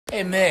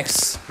Hey,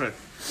 Mix.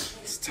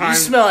 It's time. You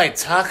smell like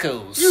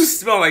tacos. You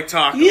smell like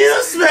tacos.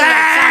 You smell like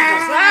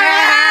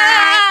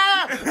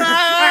tacos.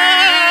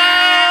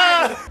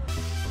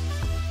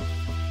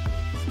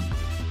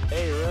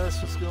 Hey,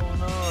 Russ, what's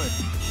going on?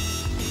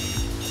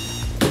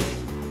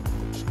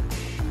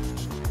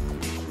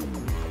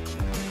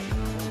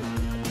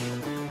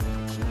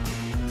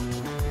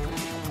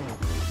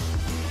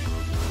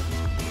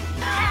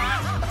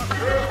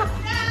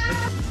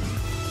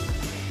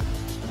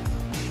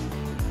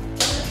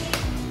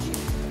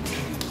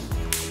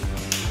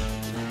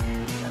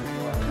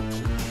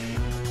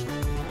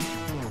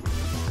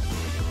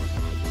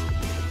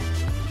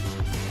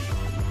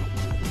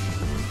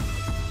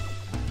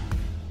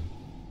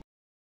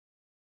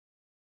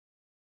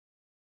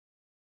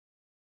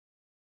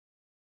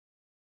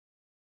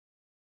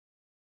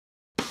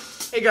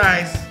 Hey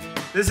guys,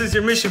 this is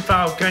your mission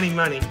file, Gunny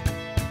Money.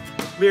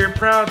 We are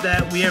proud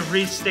that we have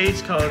reached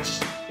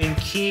Stagecoach and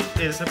Keith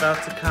is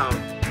about to come.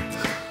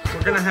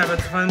 We're gonna have a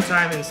fun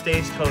time in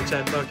Stagecoach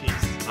at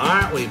Buc-ee's.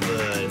 Aren't we,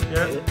 bud?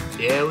 Yep.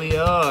 Yeah, we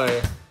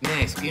are.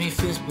 Next, give me a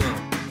fist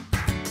bump.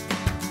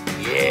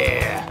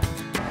 Yeah.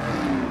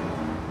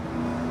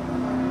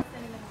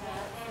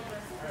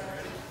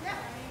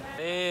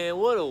 Man,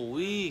 what a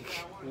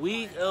week.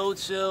 Week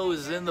Ocho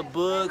is in the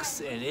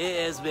books, and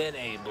it has been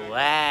a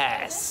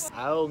blast.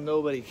 I hope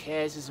nobody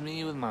catches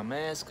me with my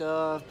mask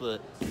off,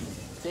 but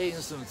taking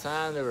some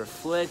time to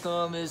reflect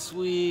on this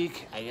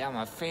week. I got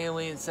my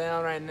family in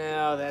town right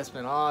now. That's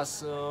been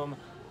awesome.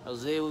 I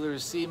was able to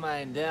receive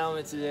my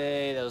endowment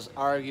today. That was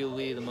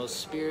arguably the most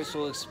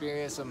spiritual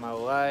experience of my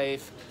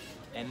life.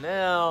 And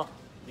now,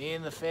 me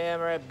and the fam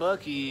are at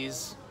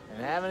Buc-ee's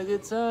and having a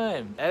good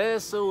time.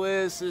 At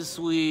SOS this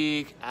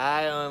week,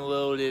 I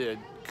unloaded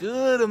a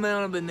good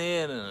amount of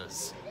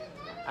bananas.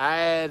 I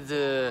had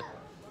to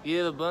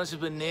give a bunch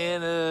of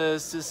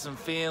bananas to some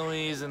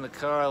families in the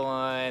car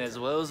line, as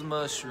well as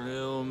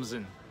mushrooms,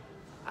 and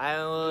I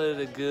unloaded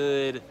a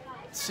good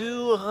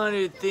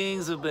 200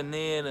 things of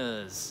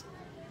bananas.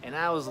 And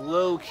I was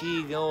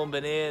low-key going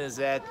bananas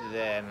after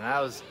that, and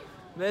I was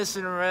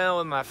messing around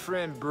with my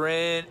friend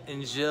Brent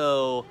and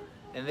Joe,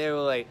 and they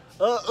were like,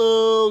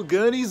 uh-oh,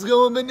 Gunny's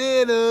going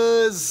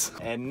bananas.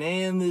 And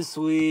then this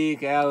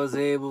week, I was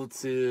able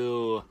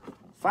to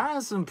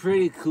find some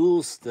pretty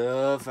cool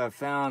stuff. I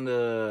found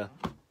a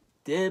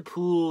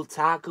Deadpool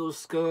taco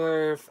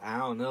scarf. I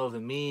don't know if it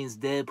means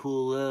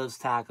Deadpool loves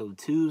Taco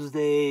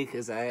Tuesday,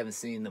 because I haven't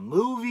seen the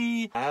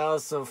movie. I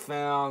also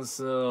found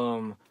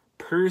some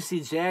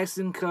Percy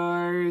Jackson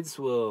cards,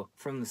 well,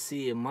 from the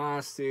Sea of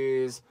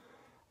Monsters.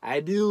 I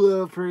do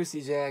love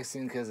Percy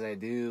Jackson because I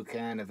do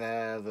kind of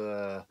have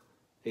a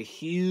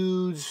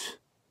huge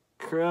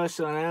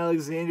crush on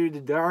Alexander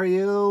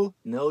Daddario.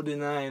 No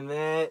denying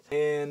that.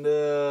 And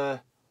I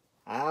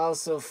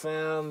also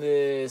found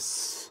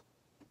this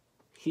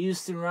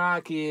Houston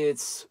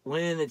Rockets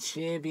winning the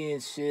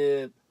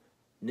championship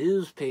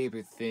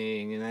newspaper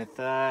thing. And I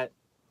thought,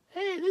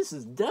 hey, this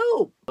is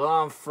dope. Well,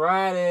 on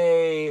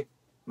Friday,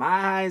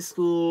 my high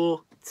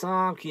school,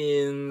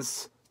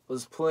 Tompkins,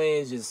 was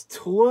playing just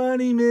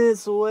 20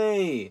 minutes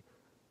away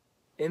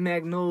in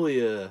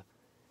Magnolia.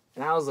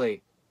 And I was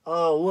like,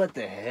 oh, what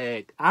the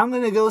heck? I'm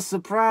gonna go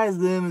surprise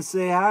them and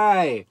say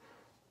hi.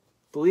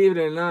 Believe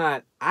it or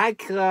not, I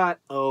caught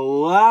a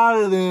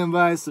lot of them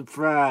by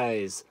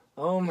surprise.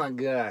 Oh my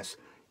gosh.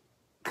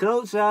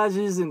 Coach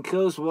Hodges and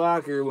Coach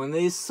Walker, when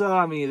they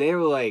saw me, they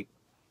were like,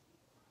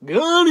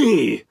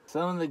 Gunny!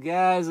 Some of the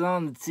guys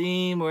on the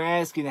team were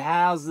asking,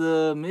 how's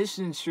the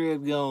mission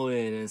trip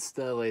going and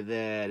stuff like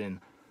that. And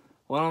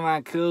one of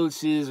my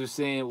coaches were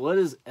saying, what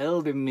does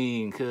elder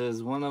mean?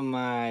 Because one of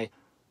my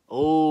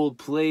old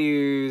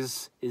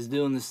players is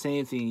doing the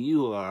same thing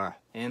you are.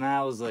 And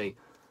I was like,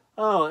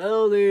 oh,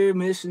 elder,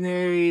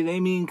 missionary,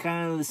 they mean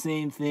kind of the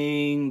same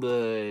thing,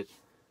 but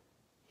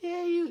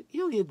yeah,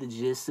 you'll get the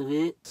gist of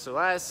it. So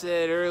I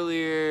said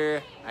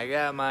earlier, I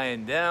got my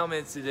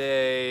endowment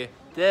today.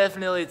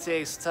 Definitely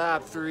takes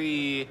top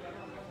 3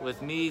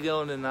 with me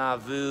going to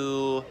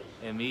Nauvoo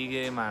and me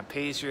getting my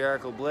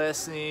patriarchal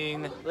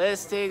blessing.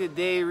 Let's take a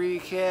day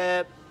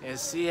recap and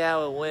see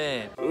how it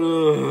went.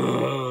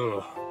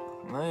 Ugh.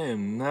 I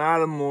am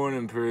not a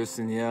morning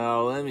person,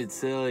 y'all, let me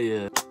tell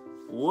you.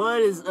 What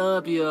is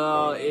up,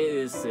 y'all? It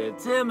is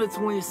September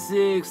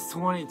 26,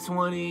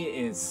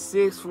 2020, and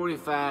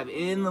 6:45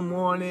 in the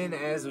morning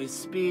as we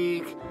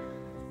speak.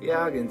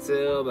 Y'all can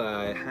tell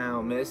by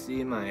how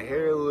messy my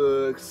hair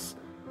looks.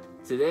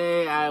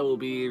 Today I will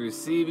be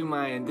receiving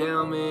my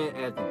endowment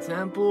at the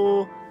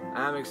temple.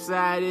 I'm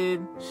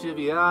excited, should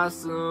be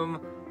awesome.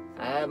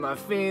 I have my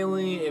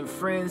family and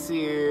friends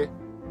here.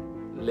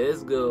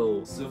 Let's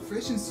go. So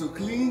fresh and so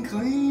clean,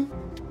 clean.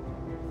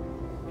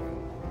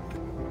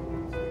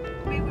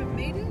 We were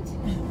made it.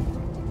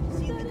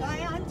 See the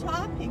guy on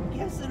top and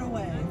guess it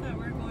away. I thought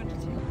we were going to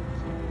take.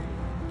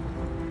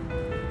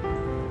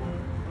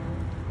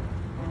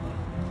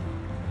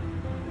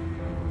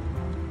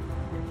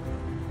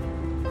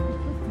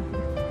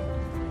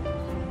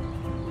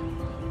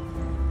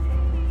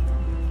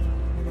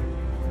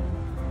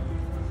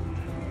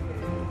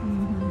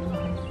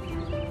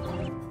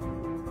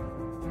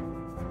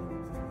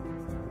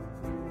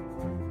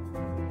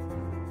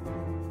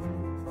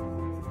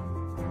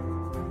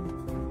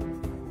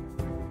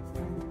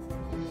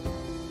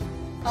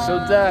 So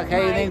Doc, how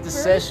you think the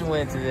session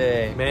went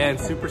today? Man,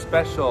 super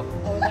special.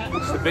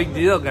 It's a big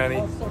deal,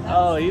 Gunny.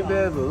 Oh, you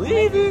better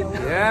believe it.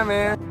 Yeah,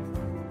 man.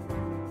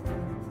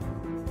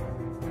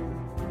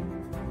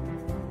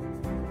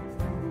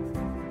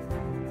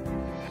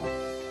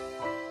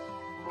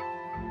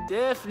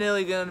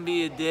 Definitely gonna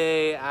be a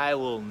day I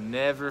will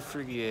never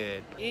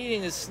forget.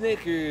 Eating a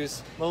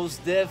Snickers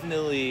most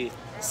definitely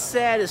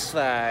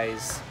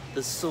satisfies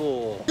the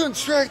soul.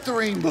 Contract the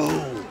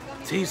rainbow.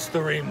 Taste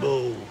the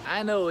rainbow.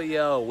 I know what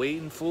y'all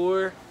waiting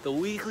for. The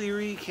weekly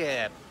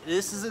recap.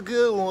 This is a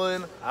good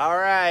one. All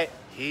right,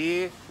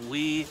 here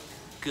we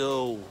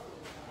go.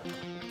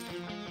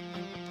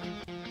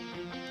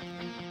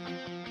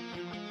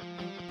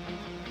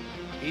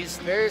 He's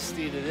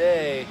thirsty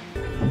today.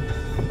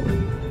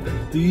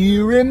 Do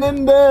you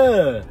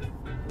remember?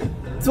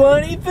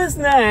 21st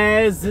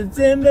night of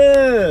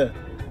September.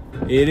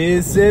 It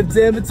is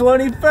September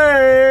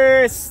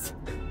 21st.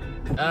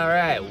 All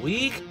right,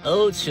 week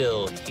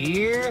 8.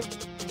 Here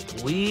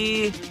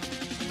we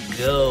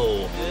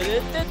go.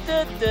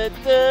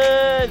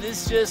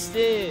 This just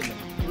in.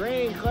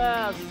 Rain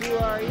clouds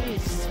to our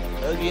east.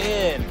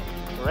 Again.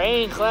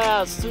 Rain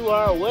clouds to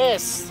our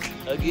west.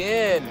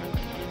 Again.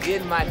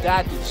 Getting my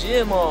Dr.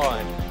 Jim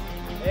on.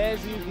 As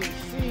you can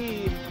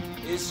see,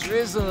 it's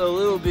drizzling a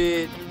little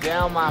bit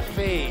down my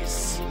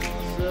face.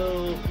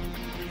 So,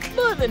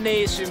 Mother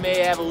Nature may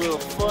have a little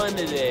fun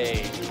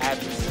today, I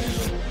presume.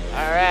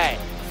 All right,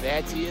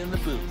 back to you in the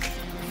booth.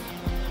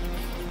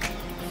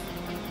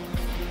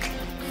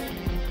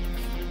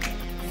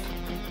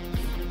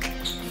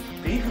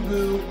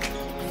 Peekaboo.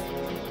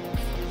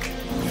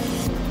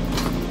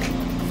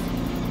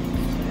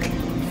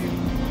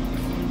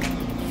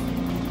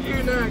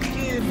 You're not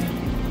kidding.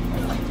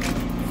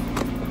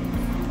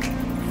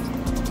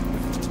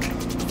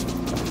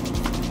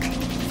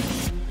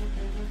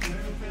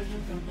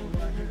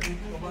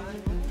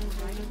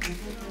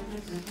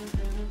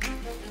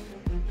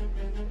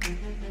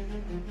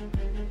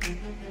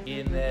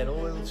 Getting that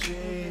oil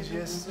change,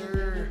 yes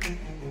sir.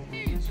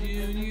 Hey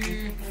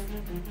Junior.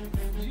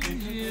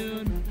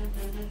 June.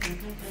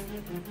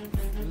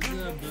 What's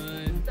up,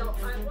 bud? So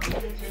I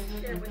wanted to just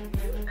share with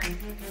you an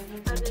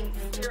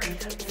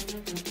experience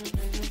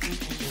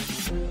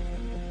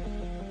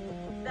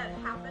that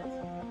happened.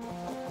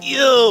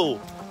 Yo!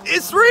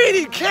 It's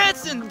raining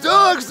cats and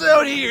dogs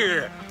out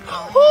here!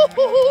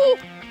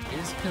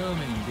 It's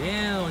coming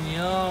down,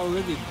 y'all.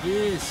 Look at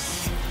this.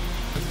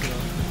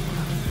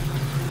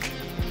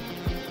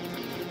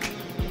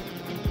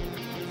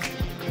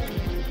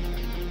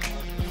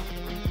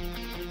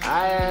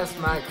 I asked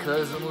my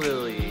cousin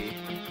Lily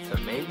to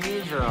make me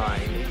a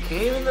drawing. It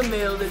came in the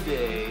mail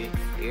today.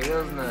 Here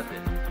goes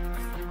nothing.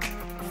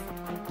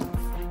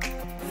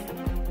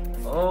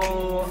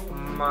 Oh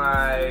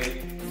my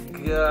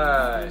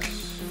gosh.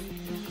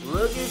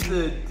 Look at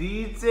the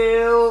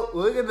detail.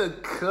 Look at the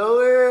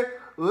color.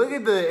 Look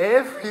at the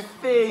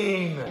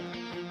everything.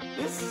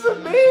 This is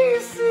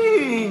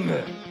amazing.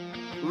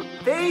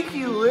 Thank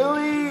you,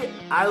 Lily.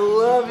 I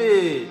love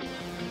it.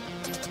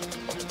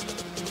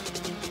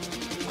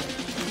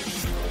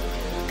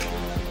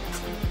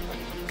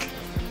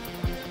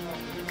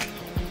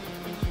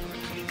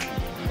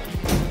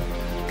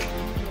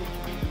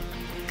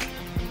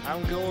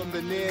 I'm going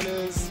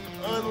bananas,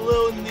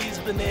 unloading these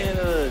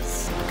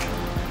bananas.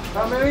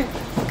 How many?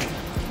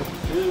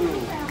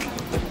 2.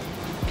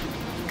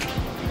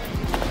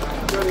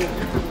 Johnny, if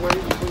you could wait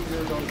until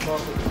you're on top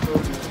of the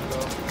produce,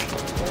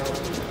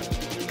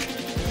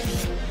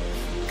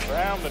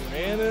 Brown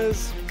bananas.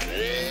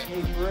 Hey,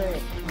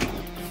 Brad.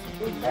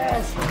 Good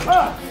pass.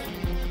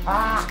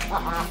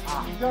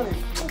 Johnny,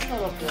 what's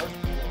that up there?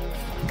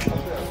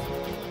 Up there.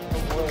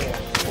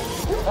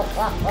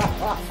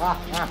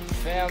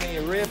 Found me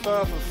a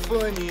rip-off of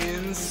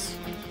Funyuns.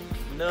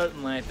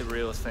 Nothing like the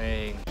real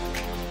thing.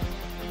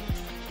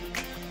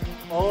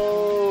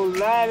 Oh,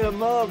 light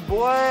 'em up,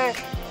 boy.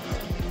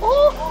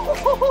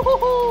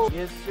 Oh,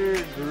 yes,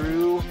 sir,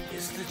 Drew.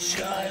 It's the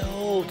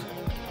child.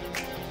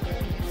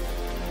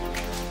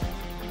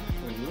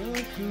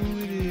 Look who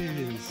it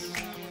is.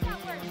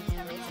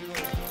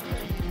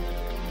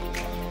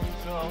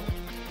 So,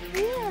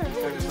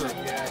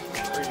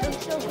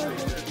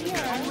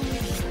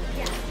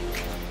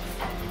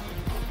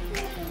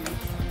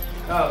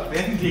 oh,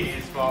 Bendy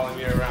is following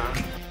me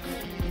around.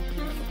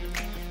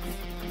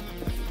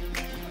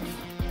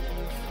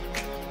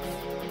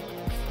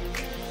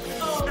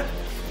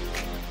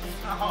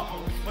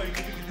 Oh, look at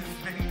this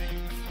Bendy.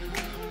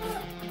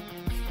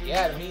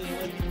 gotta meet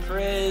with the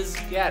Prez.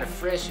 Gotta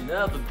freshen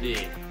up a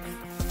bit.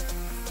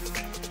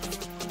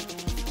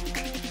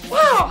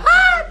 Wow,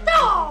 hot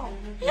dog!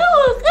 You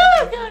look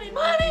good, Goin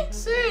Money.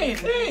 Say,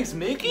 thanks,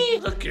 Mickey.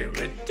 Looking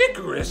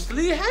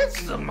ridiculously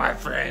handsome, my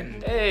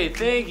friend. Hey,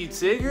 thank you,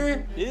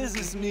 Tigger.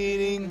 Business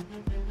meeting.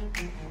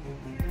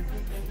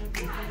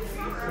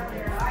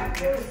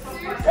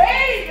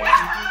 Hey!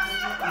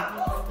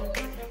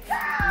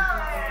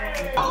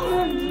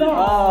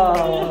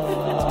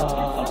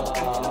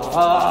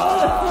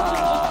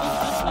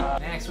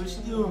 Max, what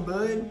you doing,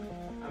 bud?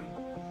 I'm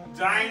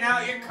Drying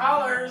out your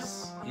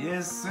colors.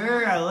 Yes,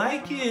 sir. I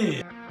like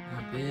it.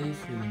 Not bad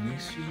for the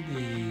next few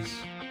days.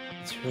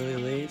 It's really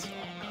late, so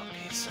I'm gonna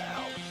peace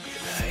out.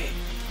 Good night.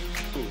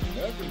 Ooh,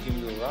 nothing can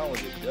go wrong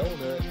with a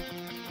donut.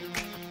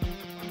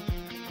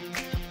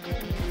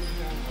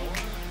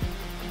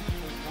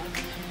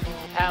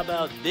 How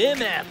about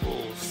them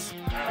apples?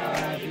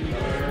 Happy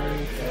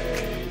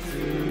birthday to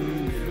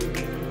you.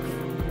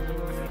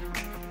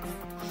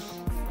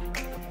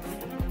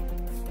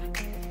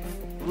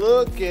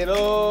 Look at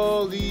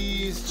all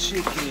these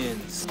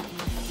chickens.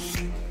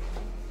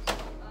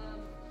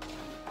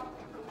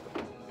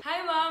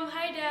 Hi, Mom.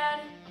 Hi,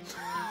 Dad.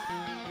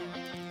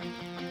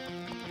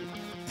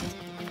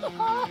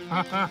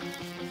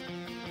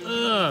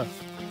 Ugh.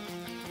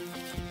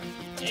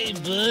 Hey,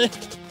 bud.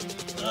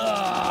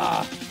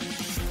 Ugh.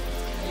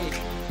 Hey.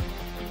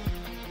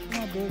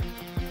 Come on, bud.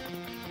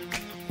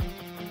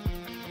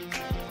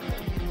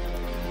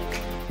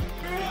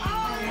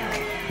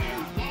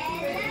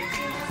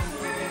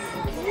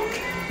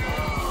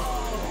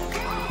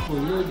 Oh,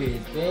 look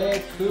at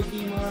that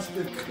Cookie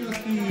Monster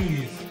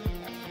cookies.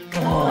 Oh.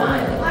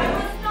 I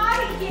was not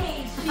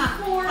engaged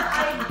before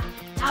I.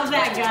 How's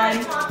that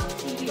gun?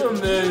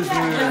 Amazing.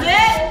 Is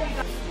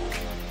it?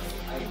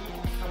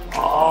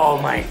 Oh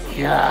my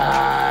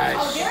gosh.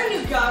 Oh, there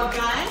you go,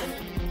 gun.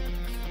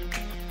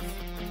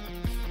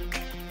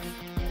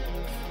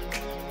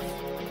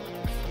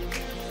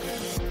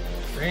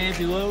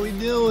 Randy, what are we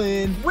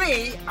doing?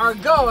 We are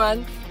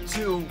going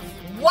to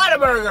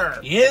Whataburger.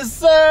 Yes,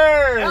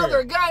 sir.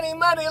 Elder Gunny,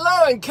 Money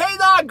Low, and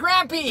K-Dog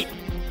Grampy.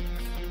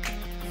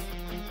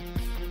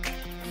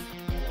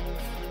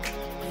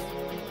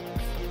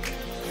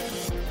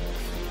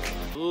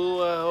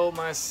 Ooh, I hope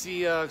my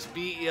Seahawks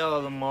beat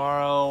y'all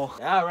tomorrow.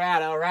 All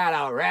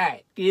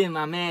right. Getting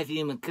my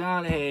Matthew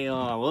McConaughey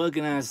on. What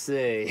can I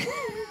say?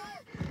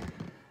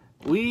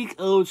 Week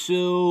 8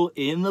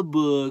 in the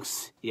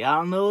books.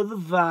 Y'all know the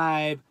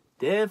vibe.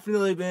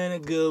 Definitely been a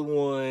good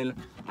one.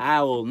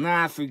 I will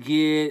not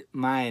forget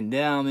my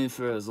endowment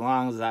for as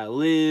long as I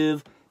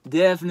live.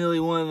 Definitely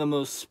one of the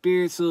most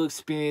spiritual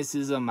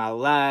experiences of my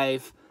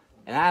life.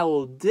 And I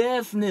will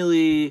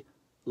definitely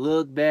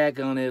look back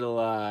on it a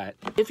lot.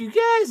 If you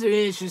guys are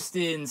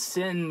interested in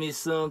sending me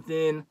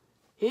something,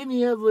 hit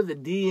me up with a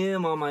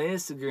DM on my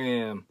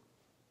Instagram.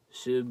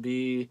 Should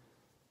be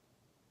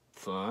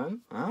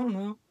fun. I don't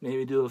know.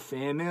 Maybe do a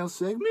fan mail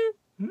segment?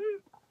 I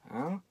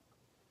don't know.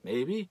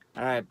 Maybe.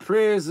 Alright,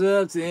 prayers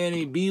up to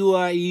any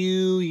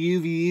BYU,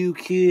 UVU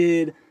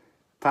kid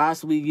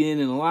possibly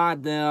getting in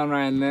lockdown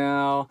right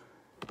now.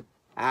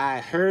 I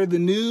heard the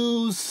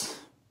news.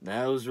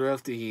 That was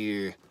rough to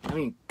hear. I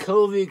mean,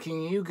 COVID,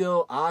 can you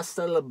go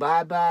hasta la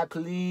bye-bye,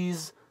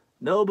 please?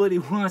 Nobody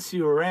wants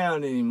you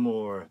around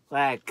anymore.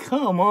 Like,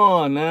 come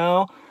on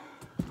now.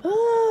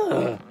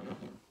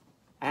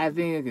 I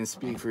think I can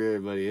speak for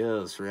everybody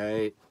else,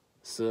 right?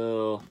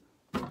 So,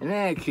 in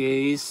that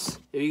case,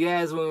 if you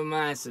guys wouldn't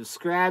mind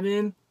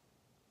subscribing.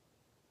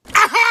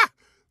 Aha!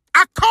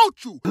 I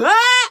caught you!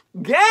 Ah!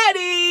 Got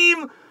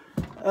him!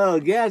 Oh,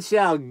 got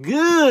y'all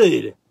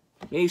good.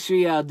 Make sure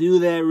y'all do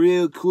that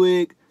real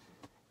quick.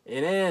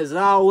 And as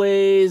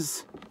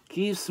always,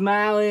 keep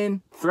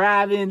smiling,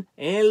 thriving,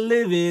 and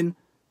living.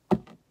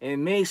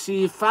 And make sure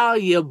you follow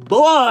your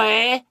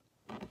boy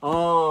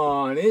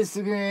on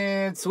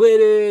Instagram,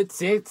 Twitter,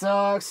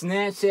 TikTok,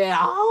 Snapchat,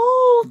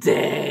 all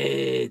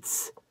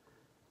that.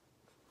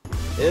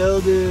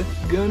 Elder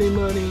Gunny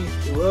Money,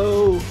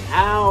 whoa,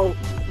 out.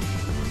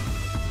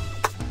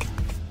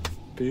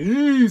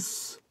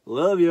 Peace.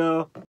 Love y'all.